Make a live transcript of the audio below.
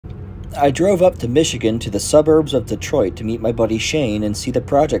I drove up to Michigan to the suburbs of Detroit to meet my buddy Shane and see the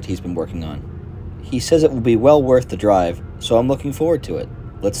project he's been working on. He says it will be well worth the drive, so I'm looking forward to it.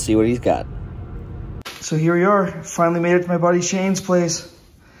 Let's see what he's got. So here we are, finally made it to my buddy Shane's place.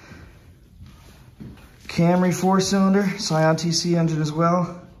 Camry 4-cylinder, Scion TC engine as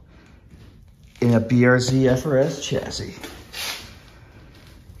well, in a BRZ FRS chassis.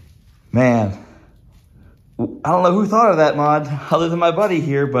 Man, I don't know who thought of that mod other than my buddy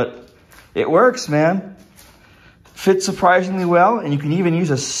here, but it works, man. Fits surprisingly well, and you can even use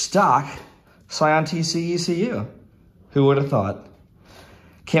a stock Scion TC ECU. Who would have thought?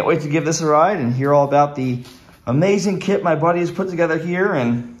 Can't wait to give this a ride and hear all about the amazing kit my buddy has put together here,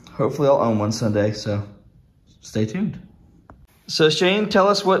 and hopefully I'll own one someday, so stay tuned. So Shane, tell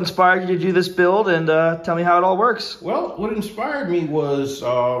us what inspired you to do this build, and tell me how it all works. Well, what inspired me was,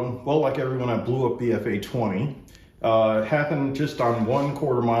 well, like everyone, I blew up the FA20. It happened just on 1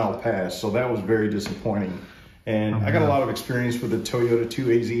 quarter-mile pass, so that was very disappointing. And I got a lot of experience with the Toyota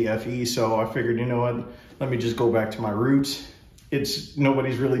 2AZ-FE, so I figured, you know what, let me just go back to my roots.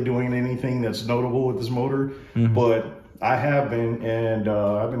 Nobody's really doing anything that's notable with this motor, but I have been, and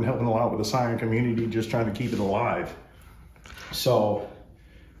I've been helping a lot with the Scion community, just trying to keep it alive. So,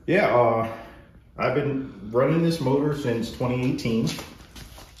 yeah, I've been running this motor since 2018.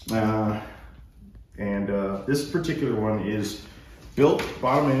 This particular one is built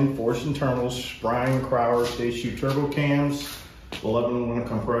bottom end, forced internals, Brian Crowder stage 2 turbo cams, 11-1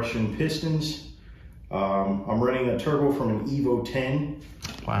 compression pistons. I'm running a turbo from an Evo 10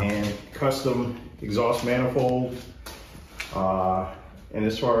 and custom exhaust manifold. And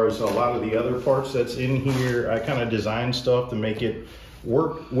as far as a lot of the other parts that's in here, I kind of designed stuff to make it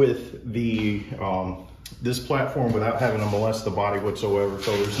work with the this platform without having to molest the body whatsoever.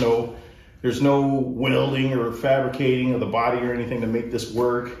 So there's no welding or fabricating of the body or anything to make this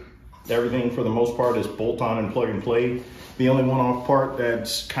work. Everything for the most part is bolt on and plug and play. The only one-off part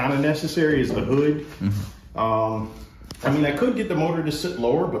that's kind of necessary is the hood. I mean, I could get the motor to sit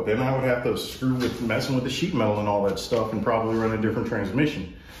lower, but then I would have to screw with messing with the sheet metal and all that stuff and probably run a different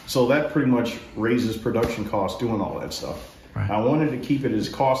transmission. So that pretty much raises production costs doing all that stuff. Right. I wanted to keep it as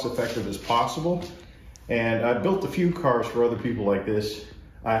cost effective as possible. And I built a few cars for other people like this.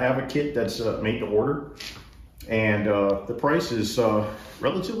 I have a kit that's made to order, and the price is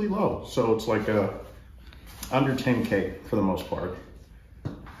relatively low. So it's like under 10K for the most part.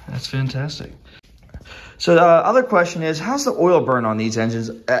 That's fantastic. So the other question is, how's the oil burn on these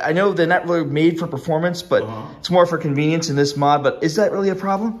engines? I know they're not really made for performance, but it's more for convenience in this mod, but is that really a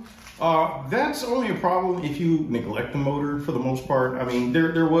problem? That's only a problem if you neglect the motor for the most part. I mean,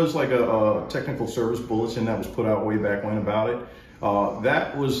 there was like a technical service bulletin that was put out way back when about it.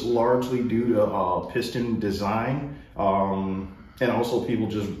 That was largely due to piston design and also people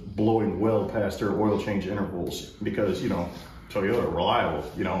just blowing well past their oil change intervals because, you know, Toyota are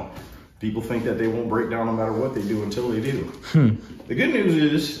reliable, you know. People think that they won't break down no matter what they do until they do. The good news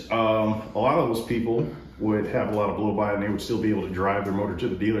is a lot of those people would have a lot of blow by and they would still be able to drive their motor to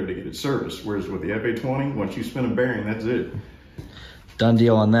the dealer to get it serviced. Whereas with the FA20, once you spin a bearing, that's it. Done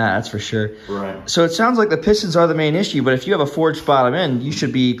deal on that, that's for sure. Right. So it sounds like the pistons are the main issue, but if you have a forged bottom end, you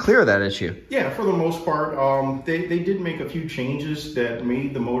should be clear of that issue. Yeah, for the most part. They did make a few changes that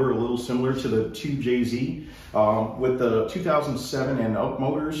made the motor a little similar to the 2JZ. With the 2007 and up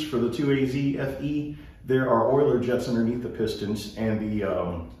motors for the 2AZ-FE, there are oiler jets underneath the pistons, and the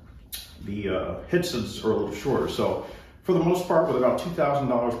head studs are a little shorter. So for the most part, with about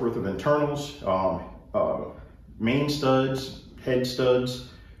 $2,000 worth of internals, main studs, head studs,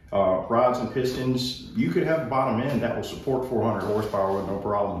 rods and pistons, you could have a bottom end that will support 400 horsepower with no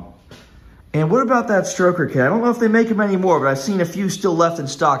problem. And what about that stroker kit? I don't know if they make them anymore, but I've seen a few still left in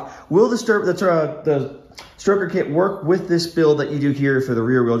stock. Will the stroker kit work with this build that you do here for the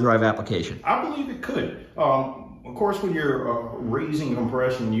rear wheel drive application? I believe it could. Of course, when you're raising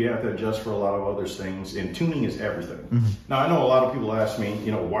compression, you have to adjust for a lot of other things, and tuning is everything. Now, I know a lot of people ask me,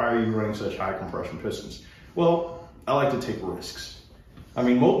 you know, why are you running such high compression pistons? Well, I like to take risks. I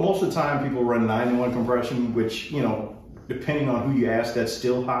mean, most of the time people run 9-to-1 compression, which, you know, depending on who you ask, that's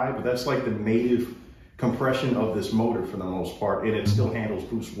still high, but that's like the native compression of this motor for the most part, and it still handles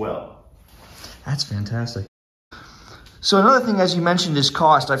boost well. That's fantastic. So another thing, as you mentioned, is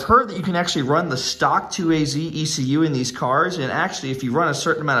cost. I've heard that you can actually run the stock 2AZ ECU in these cars, and actually if you run a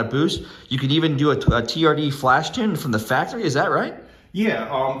certain amount of boost, you can even do a TRD flash tune from the factory. Is that right?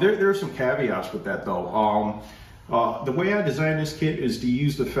 Yeah, there are some caveats with that though. The way I designed this kit is to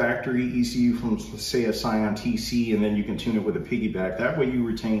use the factory ECU from, say, a Scion TC, and then you can tune it with a piggyback. That way you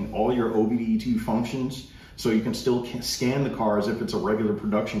retain all your OBD2 functions. So you can still scan the car as if it's a regular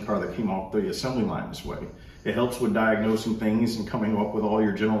production car that came off the assembly line this way. It helps with diagnosing things and coming up with all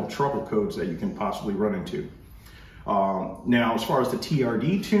your general trouble codes that you can possibly run into. Now, as far as the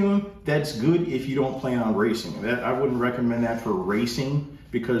TRD tune, that's good if you don't plan on racing. I wouldn't recommend that for racing,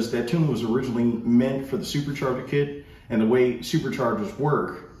 because that tune was originally meant for the supercharger kit, and the way superchargers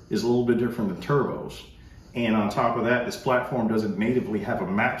work is a little bit different than turbos. And on top of that, this platform doesn't natively have a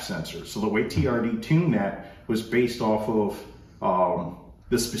map sensor. So the way TRD tuned that was based off of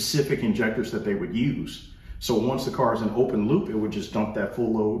the specific injectors that they would use. So once the car is in open loop, it would just dump that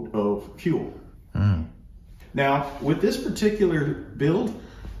full load of fuel. Now, with this particular build,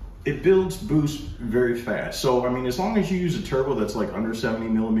 it builds boost very fast. So, I mean, as long as you use a turbo that's like under 70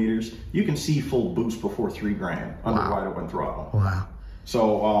 millimeters, you can see full boost before 3 grand under wide open throttle. Wow.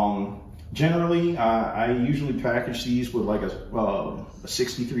 So, generally, I usually package these with like a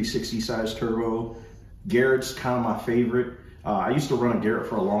 6360 size turbo. Garrett's kind of my favorite. I used to run a Garrett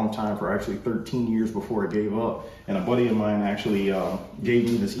for a long time, for actually 13 years before I gave up. And a buddy of mine actually gave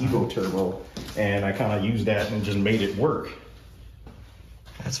me this Evo turbo, and I kind of used that and just made it work.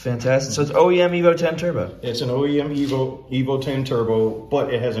 That's fantastic. So it's OEM Evo 10 turbo. It's an OEM Evo 10 turbo,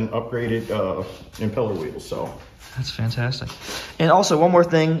 but it has an upgraded impeller wheel. So that's fantastic. And also, one more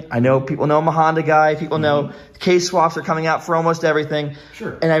thing. I know people know I'm a Honda guy. People know case swaps are coming out for almost everything.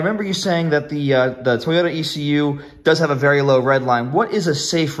 Sure. And I remember you saying that the Toyota ECU does have a very low red line. What is a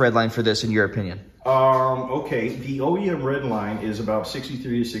safe red line for this, in your opinion? Okay, the OEM red line is about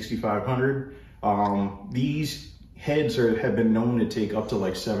 63 to 6,500. These heads have been known to take up to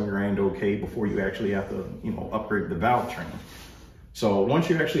like 7 grand okay before you actually have to, you know, upgrade the valve train. So once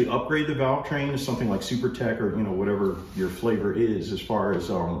you actually upgrade the valve train to something like Super Tech, or, you know, whatever your flavor is as far as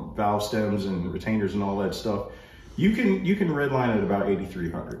valve stems and retainers and all that stuff, you can redline at about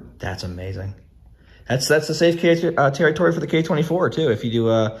 8,300. That's amazing. That's the safe territory for the K24 too, if you do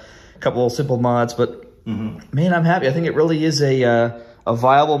a couple of simple mods. But man, I'm happy. I think it really is a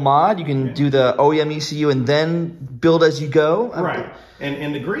viable mod. You can do the OEM ECU and then build as you go. Right.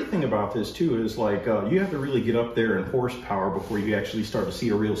 And the great thing about this too is, like, you have to really get up there in horsepower before you actually start to see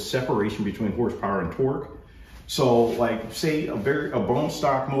a real separation between horsepower and torque. So, like, say a bone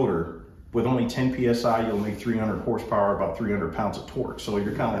stock motor with only 10 PSI, you'll make 300 horsepower, about 300 pounds of torque. So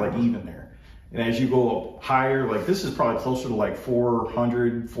you're kind of like even there. And as you go up higher, like this is probably closer to like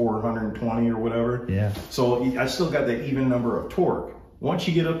 400, 420 or whatever. Yeah. So I still got that even number of torque. Once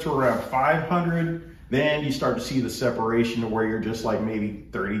you get up to around 500, then you start to see the separation to where you're just like maybe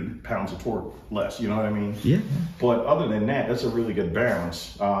 30 pounds of torque less, you know what I mean? Yeah. But other than that, that's a really good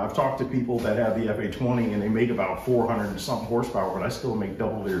balance. I've talked to people that have the FA20 and they make about 400 and something horsepower, but I still make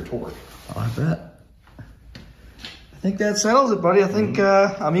double their torque. Oh, I bet. I think that settles it, buddy. I think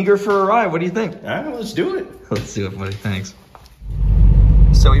I'm eager for a ride. What do you think? All right, let's do it. Let's do it, buddy. Thanks.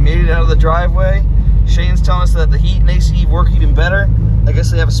 So we made it out of the driveway. Shane's telling us that the heat and AC work even better. I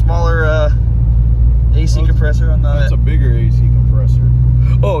guess they have a smaller AC compressor on the... That's a bigger AC compressor.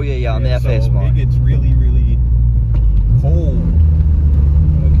 Oh, yeah, on the FA small. It gets really, really cold.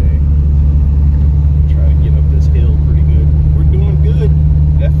 Okay. Try to get up this hill pretty good. We're doing good.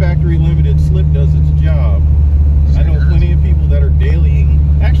 That factory limited slip does its job. I know plenty of people that are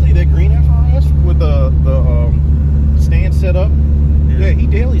dailying. Actually, that green FRS with the stand set up, yeah, he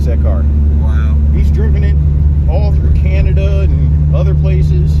dailies that car. Wow. He's driven it all through Canada and other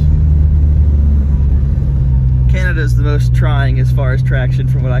places. Canada is the most trying as far as traction,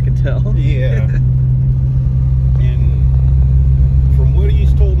 from what I can tell. Yeah. And from what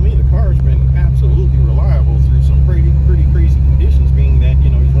he's told me, the car's been absolutely reliable through some pretty crazy conditions, being that, you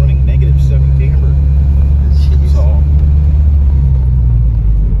know, he's running -7 camber. Jeez. So,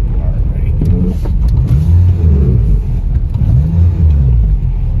 alright.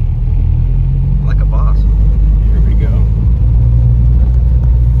 Like a boss. Here we go.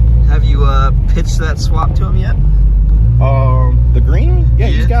 Have you pitched that swap to him yet? The green one? Yeah,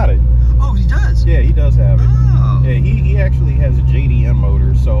 he's got it. Oh, he does? Yeah, he does have it. Oh. Yeah, he actually has a JDM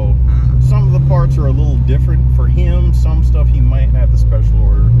motor, so some of the parts are a little different for him. Some stuff he might have the special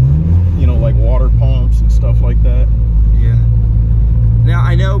order, you know, like water pumps and stuff like that. Yeah. Now,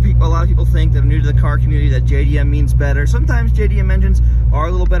 I know a lot of people think that are new to the car community that JDM means better. Sometimes JDM engines are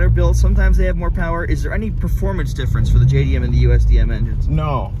a little better built. Sometimes they have more power. Is there any performance difference for the JDM and the USDM engines?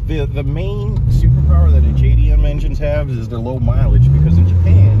 No. The main superpower that the JDM engines have is their low mileage, because in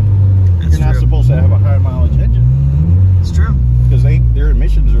Japan, you're not supposed to have a high mileage engine. It's true. Because their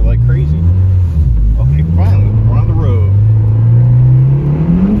emissions are like crazy. Okay, finally, we're on the road.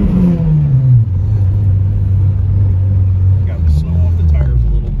 Got the snow off the tires a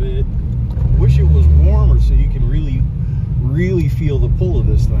little bit. Wish it was warmer so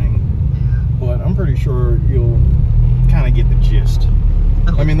but I'm pretty sure you'll kind of get the gist.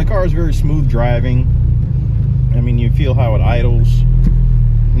 I mean, the car is very smooth driving. I mean, you feel how it idles.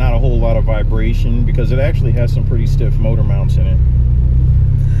 Not a whole lot of vibration because it actually has some pretty stiff motor mounts in it.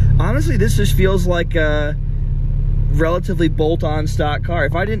 Honestly, this just feels like a relatively bolt-on stock car.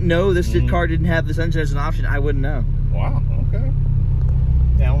 If I didn't know this car didn't have this engine as an option, I wouldn't know. Wow, okay.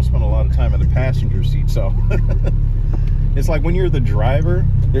 Yeah, I don't spend a lot of time in the passenger seat, so it's like when you're the driver,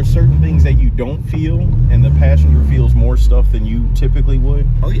 there's certain things that you don't feel, and the passenger feels more stuff than you typically would.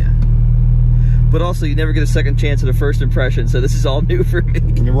 Oh yeah. But also, you never get a second chance at a first impression, so this is all new for me.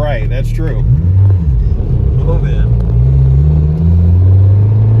 You're right, that's true. Oh man.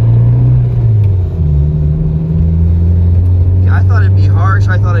 I thought it'd be harsh,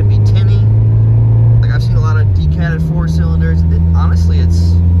 I thought it'd be tinny. Like, I've seen a lot of decanted 4-cylinders. Honestly, it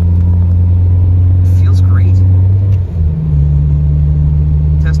feels great.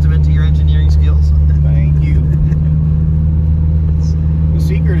 Testament to your engineering skills. Thank you. The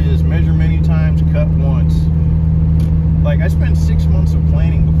secret is measure many times, cut once. Like, I spent 6 months of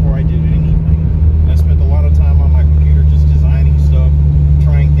planning before I did anything. I spent a lot of time on my computer just designing stuff,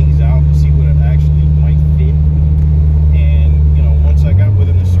 trying things out to see what it actually might fit. Once I got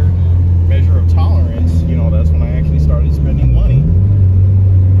within a certain measure of tolerance, you know, that's when I actually started spending money.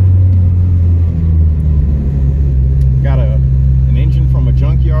 Got an engine from a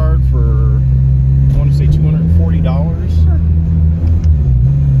junkyard for, I want to say $240.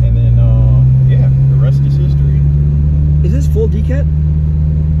 And then, yeah, the rest is history. Is this full decat?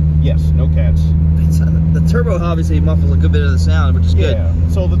 Yes, no cats. The turbo obviously muffles a good bit of the sound, which is good. Yeah,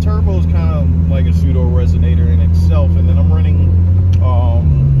 so the turbo is kind of like a pseudo resonator in itself, and then I'm running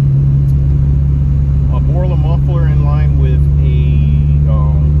a Borla muffler in line with a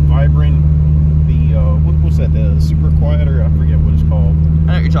vibrant, what's that, the super quieter, I forget what it's called. I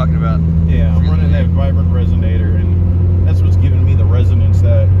know what you're talking about. Yeah, I'm running that vibrant resonator, and that's what's giving me the resonance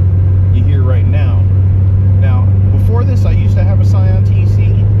that you hear right now. Now, before this, I used to have a Scion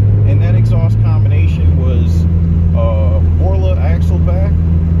TC, and that exhaust combination was Borla axle back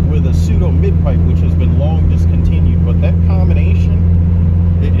with a pseudo mid-pipe, which has been long discontinued, but that combination,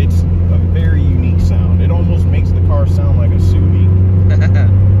 it's a very unique sound. It almost makes the car sound like a Subi.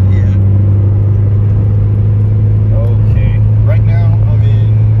 Yeah. Okay, right now I'm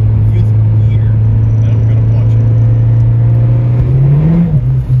in 5th gear, and I'm gonna punch it.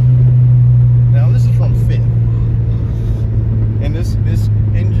 Now this is from 5th, and this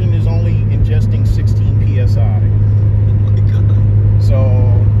engine is only ingesting 16 psi. Oh my god. So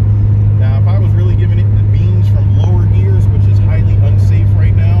now, if I was really giving it the beans from lower gears, which is highly unsafe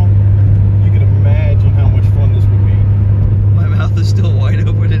right now, you can imagine how much fun this would be. My mouth is still wide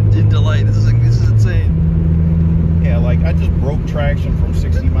open in delight. This is insane. Yeah, like I just broke traction from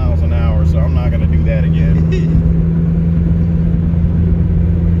 60 miles an hour, so I'm not gonna do that again.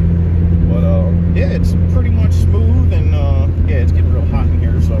 But yeah, it's pretty much smooth, and yeah, it's getting real hot in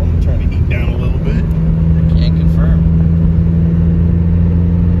here, so I'm gonna turn the heat down a little bit. I can't confirm.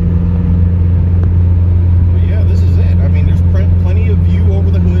 Plenty of view over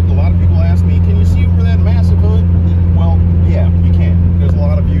the hood. A lot of people ask me, can you see over that massive hood? Well, yeah, you can. There's a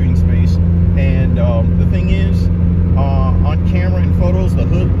lot of viewing space. And the thing is, on camera and photos, the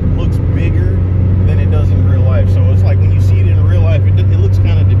hood looks bigger than it does in real life. So it's like when you see it in real life, it looks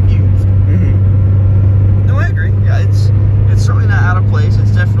kind of diffused. No, I agree. Yeah, it's certainly not out of place.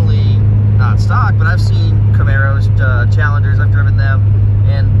 It's definitely not stock, but I've seen Camaros, Challengers, I've driven them,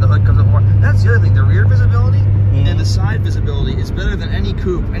 and the hood comes up more. That's the other thing, the rear visibility and the side visibility is better than any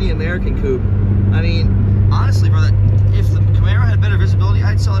coupe, any American coupe. I mean, honestly, brother, if the Camaro had better visibility,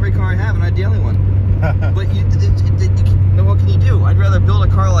 I'd sell every car I have and I'd the only one. But you know, what can you do? I'd rather build a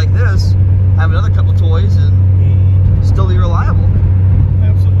car like this, have another couple toys, and still be reliable.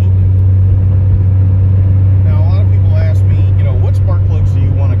 Absolutely. Now, a lot of people ask me, you know, what spark plugs do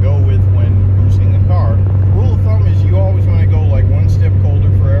you want to go with when boosting a car? Rule of thumb is you always want to go like one step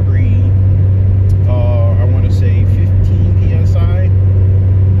colder for every I want to say 15 psi,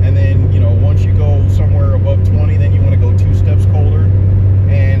 and then, you know, once you go somewhere above 20, then you want to go 2 steps colder.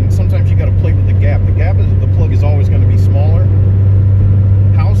 And sometimes you got to play with the gap. The plug is always going to be smaller.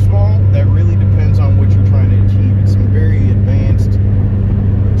 How small? That really depends on what you're trying to achieve. It's some very advanced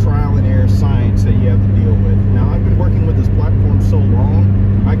trial and error science that you have to deal with. Now, I've been working with this platform so long,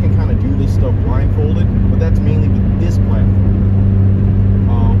 I can kind of do this stuff blindfolded, but that's mainly with this platform.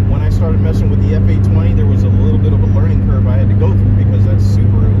 When I started messing with the FA20, there was a little bit of a learning curve I had to go through because that's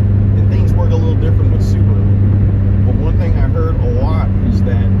Subaru, and things work a little different with Subaru. But one thing I heard a lot is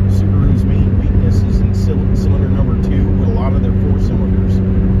that Subaru's main weakness is in cylinder number 2 with a lot of their 4 cylinders.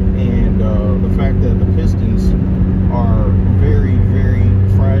 And the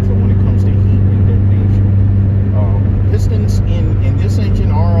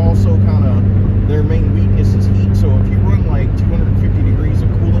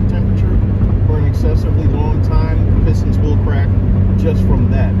pistons will crack just from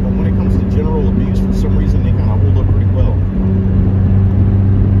that. But when it comes to general abuse, for some reason, they kind of hold up pretty well.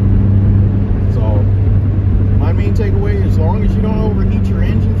 So, my main takeaway, as long as you don't overheat your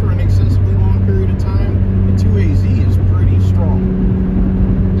engine for an excessively long period of time, the 2AZ is pretty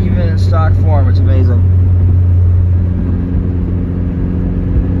strong. Even in stock form, it's amazing.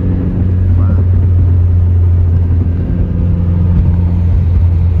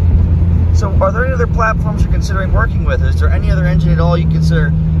 So are there any other platforms you're considering working with? Is there any other engine at all you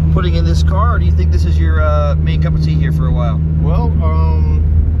consider putting in this car, or do you think this is your main cup of tea here for a while? Well,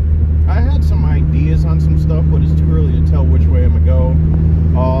 I had some ideas on some stuff, but it's too early to tell which way I'm gonna go.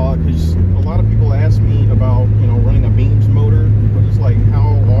 Because a lot of people ask me about, you know, running a beams motor, but it's like,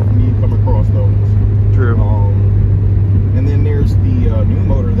 how often do you come across those? True. And then there's the new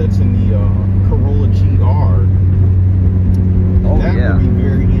motor that's in the Corolla GR. Oh, that yeah. would be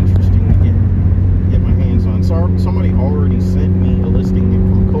very interesting to get my hands on. So somebody already sent me a listing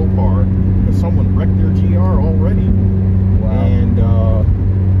from Copar because someone wrecked their GR already. Wow. And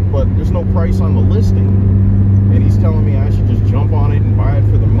but there's no price on the listing, and he's telling me I should just jump on it and buy it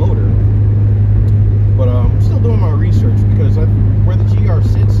for the motor. But I'm still doing my research because where the GR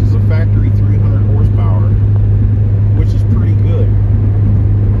sits is a factory 300 horsepower, which is pretty good.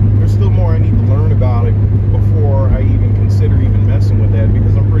 There's still more I need to learn about it before I even consider even messing with that,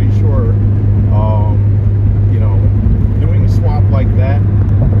 because I'm pretty sure, you know, doing a swap like that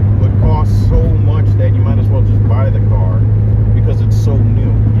would cost so much that you might as well just buy the car because it's so new,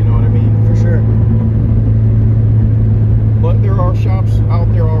 you know what I mean? For sure. But there are shops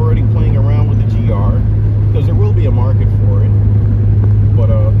out there already playing around with the GR, because there will be a market for it. But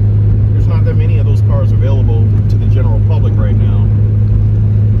there's not that many of those cars available to the general public right now.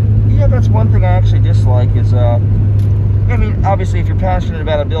 Yeah, that's one thing I actually dislike is, I mean, obviously if you're passionate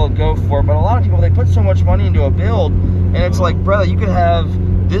about a build, go for it, but a lot of people, they put so much money into a build, and it's like, brother, you could have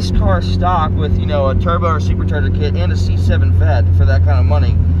this car stock with, you know, a turbo or supercharger kit and a C7 fed for that kind of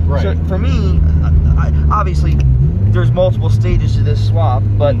money. Right. So for me, obviously, there's multiple stages to this swap,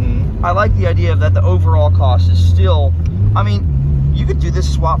 but I like the idea of that the overall cost is still, I mean, you could do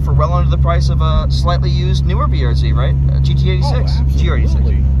this swap for well under the price of a slightly used newer BRZ, right? GT86, Oh,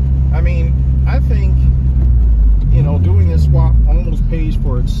 GR86. I mean, I think, you know, doing this swap almost pays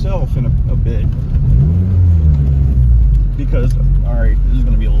for itself in a bit. Because, alright, this is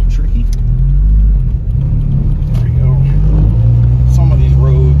going to be a little tricky. There we go. Some of these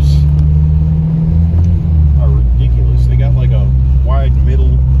roads are ridiculous. They got like a wide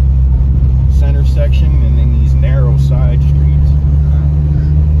middle center section and then these narrow side streets.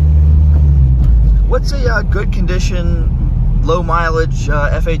 What's a good condition, low mileage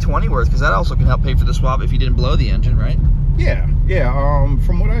FA20 worth? Because that also can help pay for the swap if you didn't blow the engine, right? Yeah.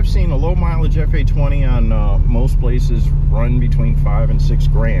 From what I've seen, a low mileage FA20 on most places run between $5,000 and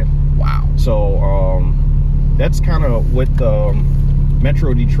 $6,000. Wow. So that's kind of what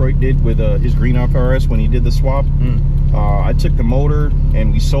Metro Detroit did with his Green RS when he did the swap. I took the motor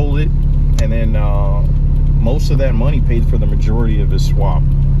and we sold it, and then most of that money paid for the majority of his swap,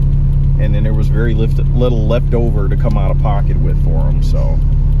 and then there was very little left over to come out of pocket with for him. So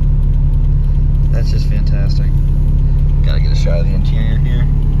that's just fantastic. Gotta get a shot of the interior here.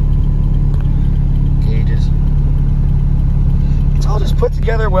 Gauges. It's all just put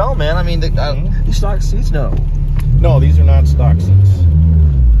together well, man. I mean, these stock seats, no, these are not stock seats.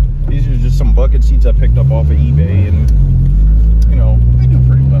 These are just some bucket seats I picked up off of eBay, and you know, they do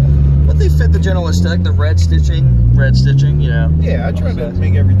pretty well. But they fit the general aesthetic, the red stitching, you know. Yeah, I tried to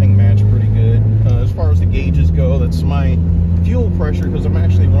make everything match pretty good. As far as the gauges go, that's my fuel pressure, because I'm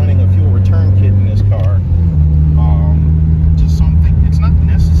actually running a fuel return kit in this car. Just something, it's not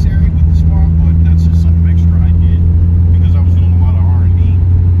necessary with the swap, but that's just something extra I did because I was doing a lot of R&D.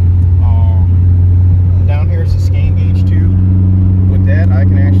 Down here is the scan gauge too. With that, I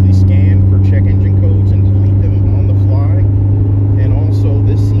can actually scan for check engine codes and delete them on the fly. And also,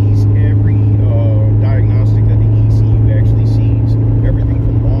 this sees every diagnostic that the ECU actually sees. Everything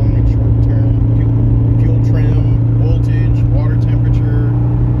from long and short term, fuel trim, voltage, water temperature,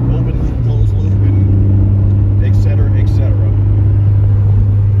 open loop, closed loop, and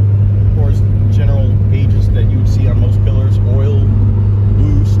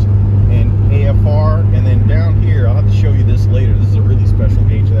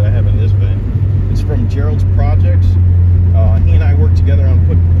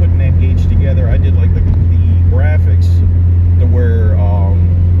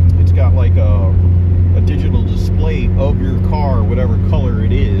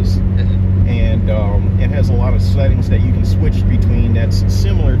that's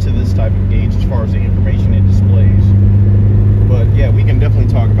similar to this type of gauge as far as the information it displays. But yeah, we can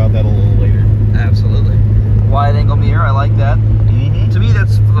definitely talk about that a little later. Absolutely. Wide angle mirror, I like that. To me,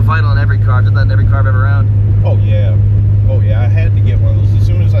 that's vital in every car. Just that in every car I've ever owned. Oh yeah, I had to get one of those as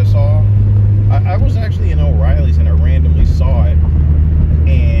soon as I saw. I was actually in O'Reilly's and I randomly saw it,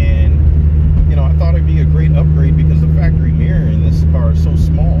 and you know, I thought it'd be a great upgrade because the factory mirror in this car is so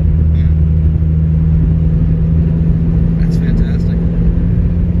small. Yeah. That's fantastic.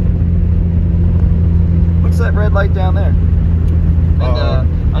 What's that red light down there?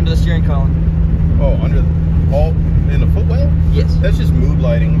 And, under the steering column. Oh, in the footwell? Yes. That's just mood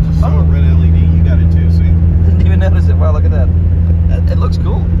lighting. Just a red LED. You got it too, see? Didn't even notice it. Wow, look at that. It looks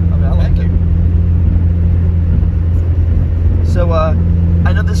cool. I mean, I like it. So,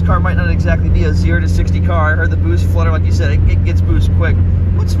 I know this car might not exactly be a 0 to 60 car. I heard the boost flutter, like you said, it gets boost quick.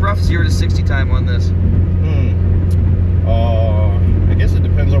 What's rough 0 to 60 time on this? I guess it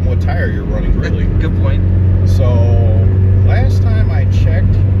depends on what tire you're running, really. Good point. So, last time I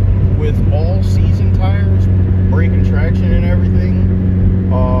checked with all season tires, brake and traction and everything,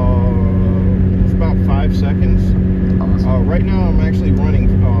 it's about 5 seconds. Awesome. Right now I'm actually running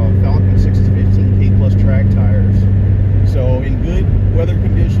Falcon 615K plus track tires. So in good weather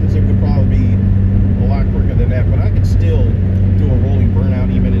conditions, it would probably be a lot quicker than that, but I could still do a rolling burnout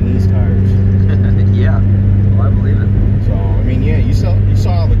even in these tires. Yeah, well, I believe it. So, I mean, yeah, you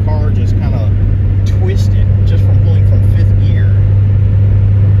saw the car just kind of twisted just from pulling from 5th gear.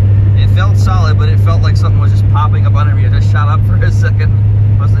 It felt solid, but it felt like something was just popping up under me. It just shot up for a second.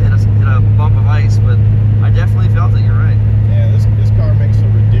 Must have hit a bump of ice, but I definitely felt it. You're right. Yeah, this car makes a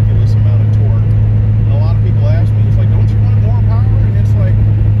ridiculous amount of torque. And a lot of people ask me, it's like, don't you want more power? And it's like,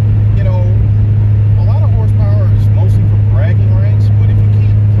 you know, a lot of horsepower is mostly for bragging rights, but if you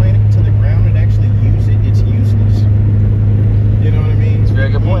can't plant it to the ground and actually use it, it's useless. You know what I mean? It's a very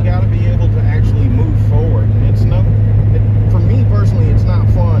good point. You got to be able to actually move forward. And it's not, for me personally, it's not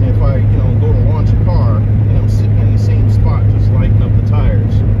fun if I, you know, go to launch a car and I'm sitting in the same spot just lighting up the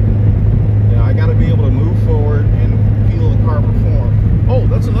tires. You know, I got to be able to move forward and feel the car perform. Oh,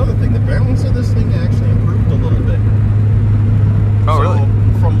 that's another thing. The balance of this thing actually improved a little bit. Oh, so, really?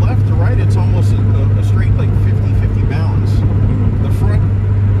 From left to right, it's almost a straight like 50-50 balance. The front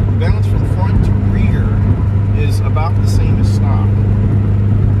balance from front to rear is about the same as stock.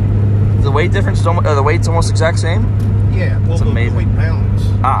 The weight difference, the weight's almost exact same? Yeah, well, the weight balance.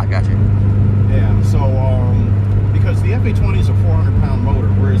 Ah, gotcha. Yeah, so, because the FA20 is a 400-pound motor,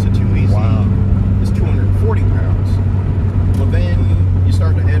 whereas the 2AZ is 240 pounds. But then you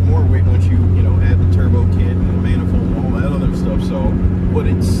start to add more weight once you add the turbo kit and the manifold and all that other stuff. So, but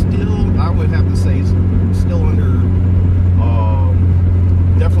it's still, I would have to say, still under,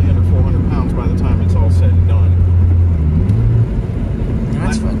 definitely under 400 pounds by the time it's all said and done.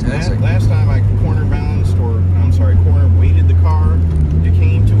 That's fantastic. Last time I corner balanced, or I'm sorry, corner weighted the car, it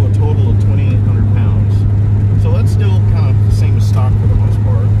came to a total of 2,800 pounds. So that's still kind of the same as stock for the most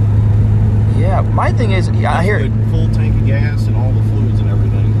part. Yeah, my thing is, I hear full tank of gas and all the fluids and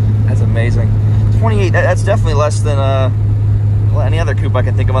everything. That's amazing. 28. That's definitely less than any other coupe I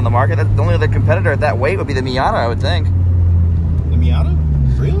can think of on the market. The only other competitor at that weight would be the Miata, I would think. The Miata?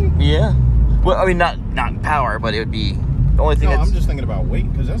 Really? Yeah. Well, I mean, not in power, but it would be the only thing. No, I'm just thinking about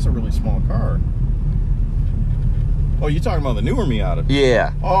weight because that's a really small car. Oh, you're talking about the newer Miata?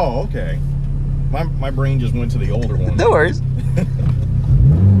 Yeah. Oh, okay. My brain just went to the older one. No worries.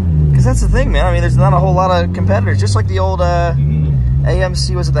 Because that's the thing, man. I mean, there's not a whole lot of competitors. Just like the old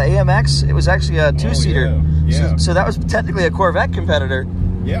AMC, was it the AMX? It was actually a two-seater. Oh, yeah. So that was technically a Corvette competitor.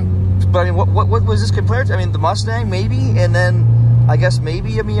 Yeah. But I mean, what was this compared to? I mean, the Mustang, maybe, and then I guess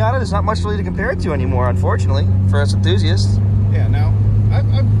maybe a Miata. There's not much really to compare it to anymore, unfortunately, for us enthusiasts. Yeah, now, I've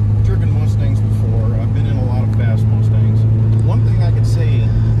driven Mustangs before. I've been in a lot of fast Mustangs. One thing I could say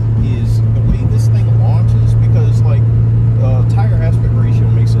is the way this thing launches, because, like, tire aspect ratio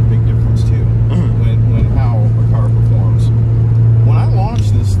makes a big difference, too, when how a car performs. When I launch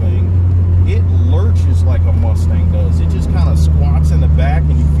this thing, it lurches like a Mustang does. It just kind of squats in the back,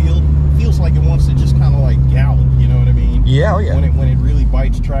 and feels like it wants to just kind of like gallop, you know what I mean? Yeah, oh yeah. When it really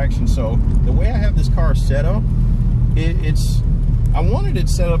bites traction. So the way I have this car set up, I wanted it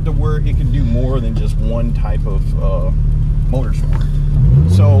set up to where it can do more than just one type of motorsport.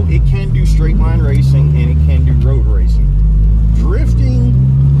 So it can do straight line racing and it can do road racing. Drifting,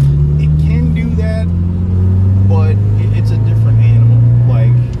 it can do that, but it's a different animal.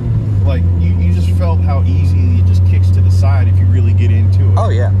 Like you just felt how easy it just kicks to the side if you really get into it. Oh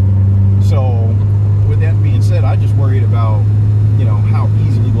yeah. So with that being said, I just worried about, how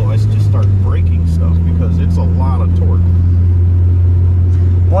easily will I just start breaking stuff, because it's a lot of torque.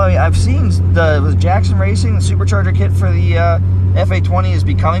 I've seen with Jackson Racing, the supercharger kit for the FA20 is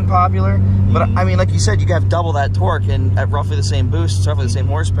becoming popular. But I mean, like you said, you can have double that torque and at roughly the same boost, roughly the same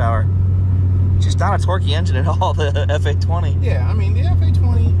horsepower. Just not a torquey engine at all, the FA20. Yeah, I mean, the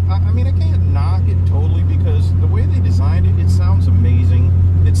FA20, I mean, I can't knock it totally because the way they designed it, it sounds amazing.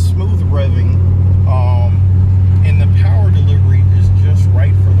 It's smooth revving, and the power delivery is just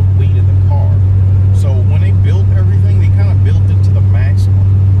right for the weight of the car. So when they built everything, they kind of built it to the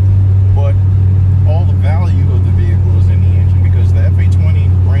maximum. But all the value of the vehicle is in the engine because the FA20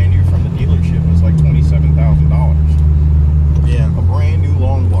 brand new from the dealership was like $27,000. Yeah, a brand new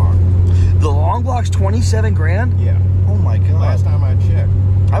long block. The long block's 27 grand? Yeah. Oh my god. Last time I checked.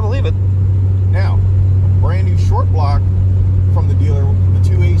 I believe it. Now, brand new short block from the dealer, the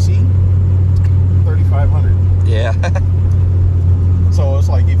 2AZ, 3,500. Yeah. So it's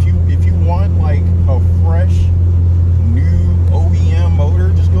like if you want like a fresh new OEM motor,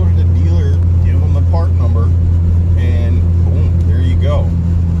 just go to the dealer, give them the part number, and boom, there you go.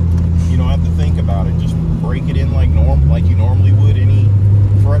 You don't have to think about it. Just break it in like you normally would any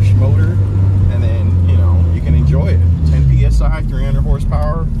fresh motor, and then you can enjoy it. 10 psi, 300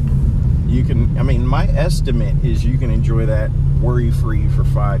 horsepower. You can, I mean, my estimate is you can enjoy that worry-free for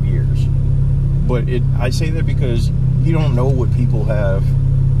 5 years. But I say that because you don't know what people have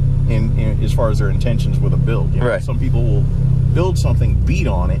in as far as their intentions with a build. Right. Some people will build something, beat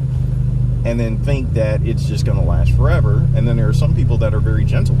on it, and then think that it's just going to last forever. And then there are some people that are very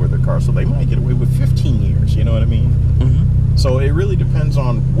gentle with their car, so they might get away with 15 years. You know what I mean? Mm-hmm. So it really depends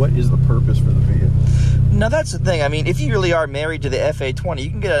on what is the purpose for the vehicle. Now that's the thing. I mean, if you really are married to the FA20, you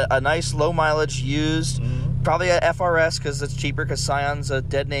can get a nice low mileage used, probably a FRS because it's cheaper because Scion's a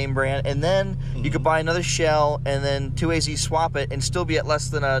dead name brand, and then you could buy another shell and then 2AZ swap it and still be at less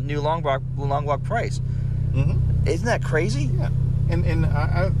than a new long block price. Isn't that crazy? Yeah. And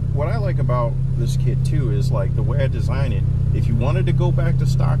what I like about this kit too is like the way I design it. If you wanted to go back to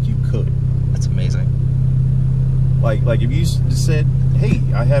stock, you could. That's amazing. Like if you said, hey,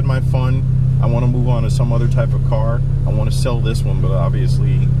 I had my fun, I want to move on to some other type of car, I want to sell this one, but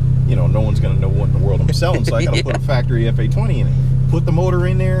obviously, no one's going to know what in the world I'm selling, so I got to put a factory FA20 in it. Put the motor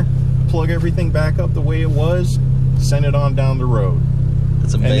in there, plug everything back up the way it was, send it on down the road.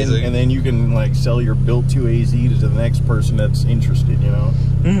 That's amazing. And then you can like sell your built 2AZ to the next person that's interested,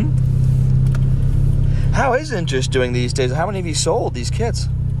 How is interest doing these days? How many have you sold these kits?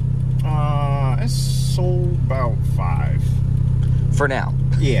 I sold about 5. For now.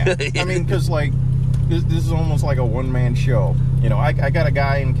 Yeah. I mean, because like this is almost like a one-man show. I got a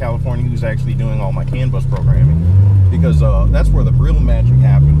guy in California who's actually doing all my CAN bus programming because that's where the real magic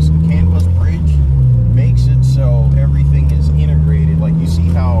happens. The CAN bus bridge makes it so everything is integrated. Like you see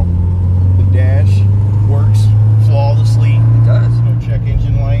how the dash works flawlessly. It does. No check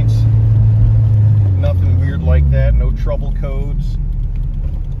engine lights. Nothing weird like that. No trouble codes.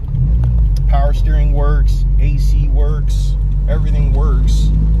 Power steering works. AC works. Everything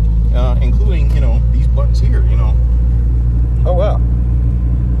works, including these buttons here. Oh wow.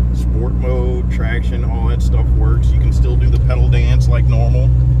 Sport mode, traction, all that stuff works. You can still do the pedal dance like normal.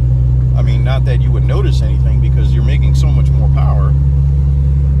 I mean, not that you would notice anything because you're making so much more power.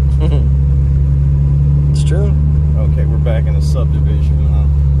 It's true. Okay, we're back in the subdivision.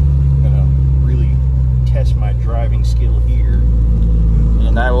 I'm gonna really test my driving skill here.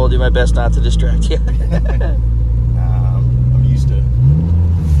 And I will do my best not to distract you. I'm used to.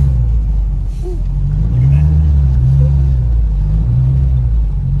 Ooh, look at that.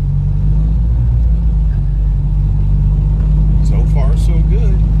 So far, so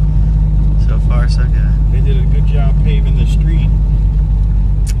good. So far, so good. They did a good job paving the street.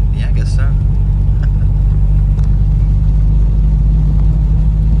 Yeah, I guess so.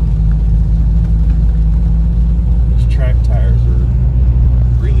 Those track tires are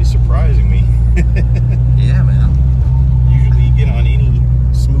really surprising me. Yeah, man. Usually you get on any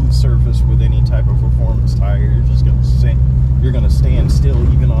smooth surface with any type of performance tire, you're gonna stand still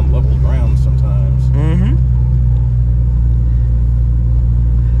even on level ground sometimes.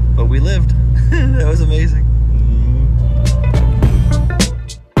 But we lived. That was amazing.